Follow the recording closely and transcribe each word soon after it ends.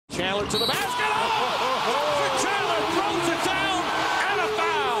Chandler to the basket. Oh! Chandler throws it down and a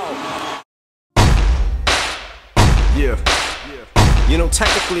foul. Yeah. You know,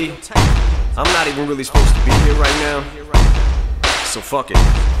 technically, I'm not even really supposed to be here right now. So fuck it.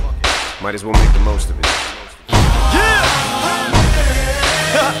 Might as well make the most of it. Yeah!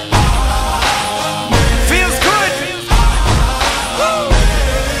 Feels good. Woo!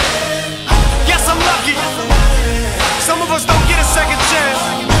 Guess I'm lucky. Some of us don't get a second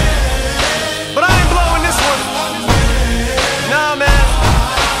chance. But I ain't blowing this one. Nah, man.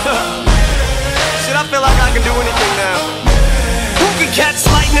 Shit, I feel like I can do anything now. Who can catch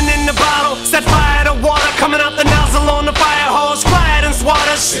lightning in the bottle? Set fire to water coming out the nozzle on the fire hose. Quiet and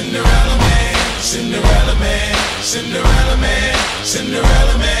swatter. Cinderella man, Cinderella man, Cinderella man,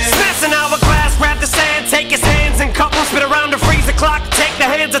 Cinderella man. Smash an hourglass, grab the sand, take his hands and cup them. Spit around the freezer clock, take the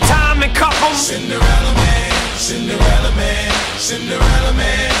hands of time and cuff them. Cinderella man, Cinderella man, Cinderella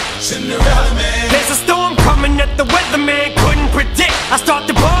man, Cinderella man. There's a storm coming that the weatherman couldn't predict. I start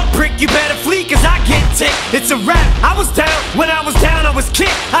the ball prick, you better flee cause I get ticked. It's a rap, I was down, when I was down I was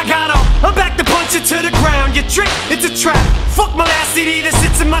kicked. I got up, I'm back to punch it to the ground. You trick, it's a trap. Fuck my last CD that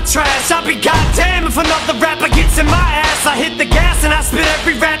sits in my trash. I'll be goddamn if another rapper gets in my ass. I hit the gas and I spit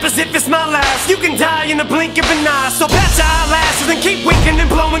every rap as if it's my last. You can die in the blink of an eye, so pat your eyelashes and keep winking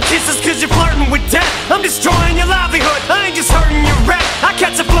and blowing kisses cause you're flirting with death. I'm destroying your livelihood, I ain't just hurting your rap. I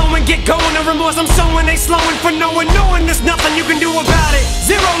catch a flow and get going, the remorse I'm sowing, they slowing for knowing there's nothing you can do about it.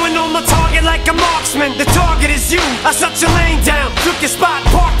 Zeroing on my target like a marksman, the target is you. I shut your lane down, took your spot,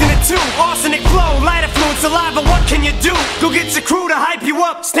 parked in it too. Arsenic flow, light affluent saliva, what can you do? Go get your crew to hype you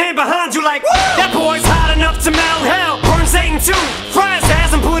up, stand behind you like, woo! That boy's hot enough to melt hell, burn Satan too. Fry his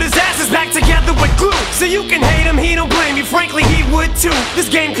ass and put his asses back together with glue. So you can hate him, he don't blame you, frankly he would too. This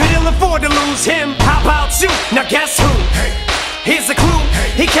game could ill afford to lose him, how about you? Now guess who? Here's a clue,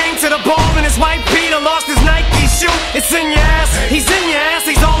 he came to the ball in his white Peter, lost his Nike shoe. It's in your ass, he's in your ass,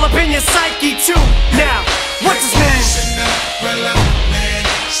 he's all up in your psyche too. Now, what's his name? Cinderella man,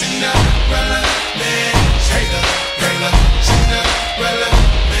 Cinderella man, Cinderella, Cinderella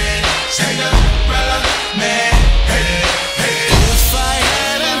man, Cinderella man. If I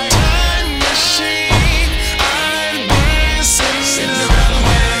had a time machine, I'd be Cinderella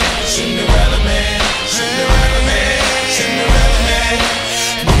man, Cinderella man, Cinderella man, Cinderella man.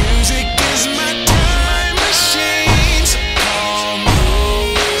 Music is my time machine, so call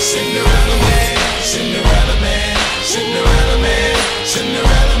me Cinderella man, Cinderella man, Cinderella man,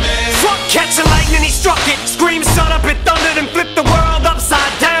 Cinderella man. Fuck catching lightning, he struck it. Scream, shut up, it thundered and flipped the world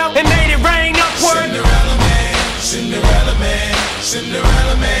upside down and made it rain upward. Cinderella man, Cinderella man,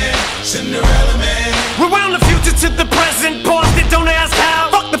 Cinderella man, Cinderella man. Rewound the future to the present, paused it, don't ask how.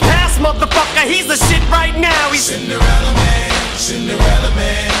 Fuck the past, motherfucker, he's the shit right now. He's Cinderella man, Cinderella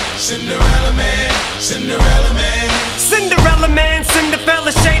man, Cinderella man, Cinderella man. Cinderella man,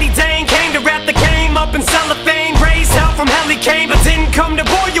 Cinderella shady Dane. Came to rap the game up in cellophane. Raised hell from hell he came, but didn't come to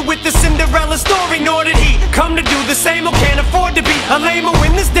bore you with the Cinderella story. Nor did he come to do the same or can't afford to be a lamer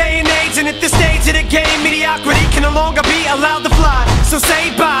in this day and age. And at this stage of the game, mediocrity can no longer be allowed to fly. So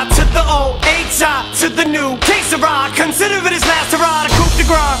say bye to the old, H.I. to the new. Case of ride, consider it his last hurrah. To coupe de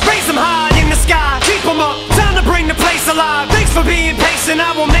grace, raise him high in the sky. Keep him up, time to bring the place alive. Thanks for being patient,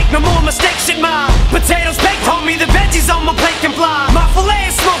 I won't make no more mistakes. Shit, my potatoes baked, homie, the veggies on my plate can fly. My filet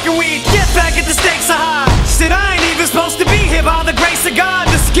is smoking weed, get back at the stakes are high. Shit, I ain't even supposed to be here by the grace of God.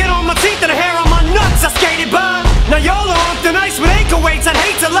 The skin on my teeth and the hair on my nuts, I skated by. Now y'all are on thin ice with ankle weights, I'd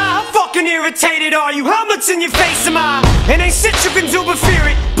hate to lie. How fucking irritated are you? How much in your face am I? And ain't shit you can do but fear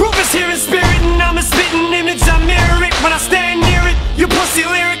it. Proof is here in spirit and I'm a spitting image. I mirror it when I stand near it. You pussy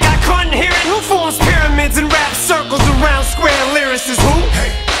lyric, I couldn't hear it. Who forms pyramids and rap circles around square lyricists? Who?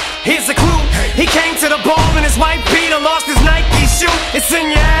 Here's a clue, he came to the ball in his white Peter, lost his Nike shoe. It's in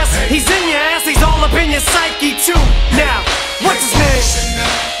your ass, he's in your ass, he's all up in your psyche too. Now, what's his name?